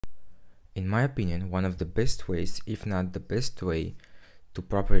In my opinion, one of the best ways, if not the best way, to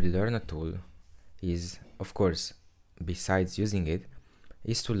properly learn a tool is, of course, besides using it,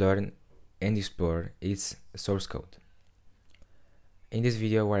 is to learn and explore its source code. In this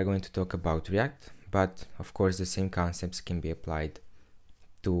video, we're going to talk about React, but of course the same concepts can be applied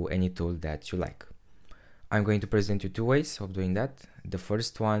to any tool that you like. I'm going to present you two ways of doing that. The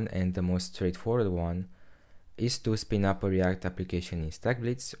first one, and the most straightforward one, is to spin up a React application in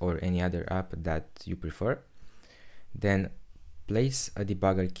StackBlitz or any other app that you prefer. Then place a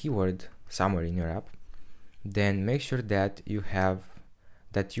debugger keyword somewhere in your app. Then make sure that you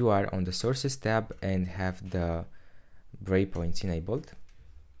are on the sources tab and have the breakpoints enabled.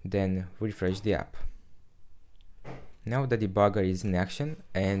 Then refresh the app. Now the debugger is in action,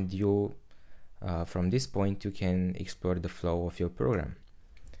 and from this point you can explore the flow of your program.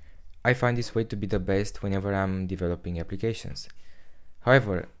 I find this way to be the best whenever I'm developing applications.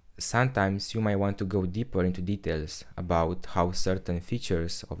 However, sometimes you might want to go deeper into details about how certain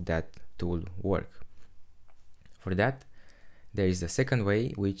features of that tool work. For that, there is the second way,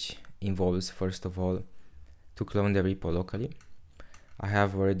 which involves, first of all, to clone the repo locally. I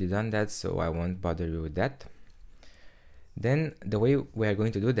have already done that, so I won't bother you with that. Then the way we are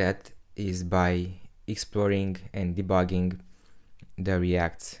going to do that is by exploring and debugging the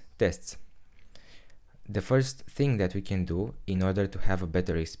React tests. The first thing that we can do in order to have a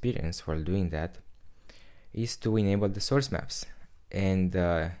better experience while doing that is to enable the source maps, and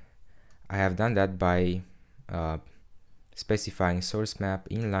I have done that by specifying source map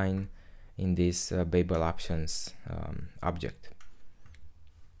inline in this Babel options object.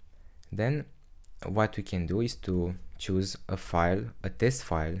 Then what we can do is to choose a test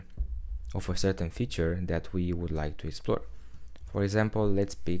file of a certain feature that we would like to explore. For example,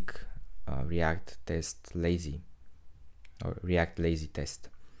 let's pick React test lazy or React lazy test.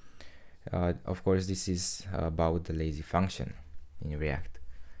 Of course, this is about the lazy function in React.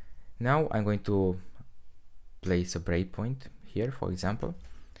 Now I'm going to place a breakpoint here, for example.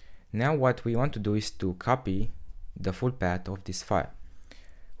 Now what we want to do is to copy the full path of this file.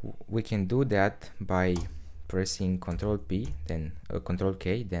 We can do that by pressing Ctrl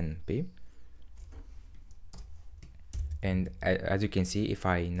K, then P. And as you can see, if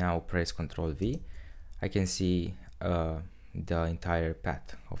I now press Ctrl V, I can see the entire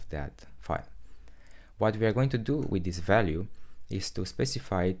path of that file. What we are going to do with this value is to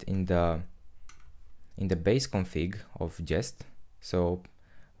specify it in the base config of Jest. So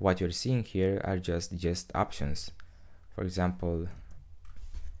what you're seeing here are just Jest options. For example,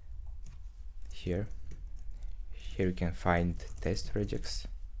 here you can find test regex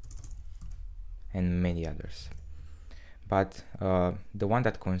and many others. But the one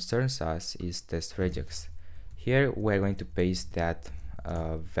that concerns us is test regex. Here we're going to paste that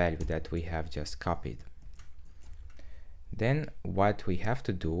value that we have just copied. Then what we have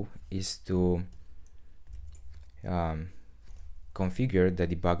to do is to configure the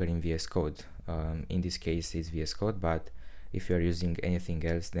debugger in VS Code. In this case it's VS Code, but if you're using anything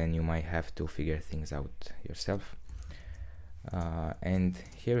else, then you might have to figure things out yourself. And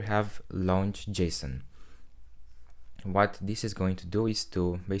here we have launch JSON. What this is going to do is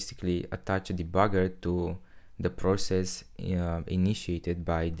to basically attach a debugger to the process initiated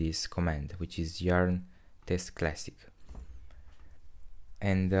by this command, which is yarn test classic.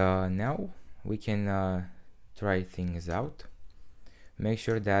 And now we can try things out. Make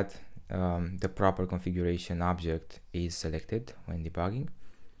sure that the proper configuration object is selected when debugging.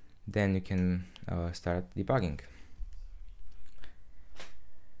 Then you can start debugging.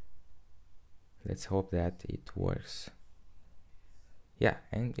 Let's hope that it works. Yeah,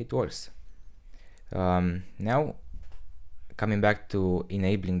 and it works. Now, coming back to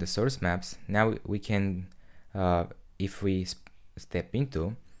enabling the source maps, now we can, if we step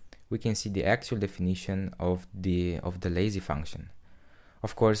into, we can see the actual definition of the lazy function.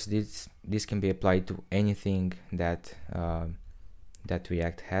 Of course, this can be applied to anything that that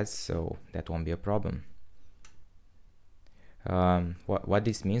React has, so that won't be a problem. What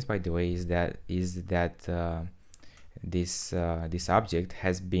this means, by the way, is that this object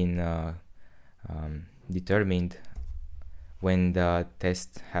has been determined when the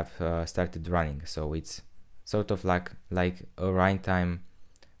tests have started running. So it's sort of like a runtime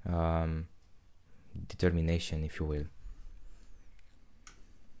determination, if you will.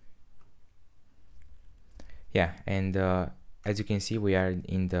 Yeah, and as you can see, we are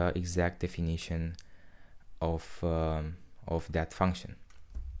in the exact definition of that function.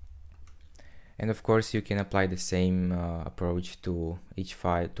 And of course, you can apply the same approach to each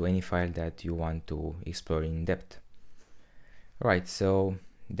file, to any file that you want to explore in depth. Right, so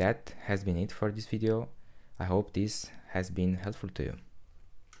that has been it for this video. I hope this has been helpful to you.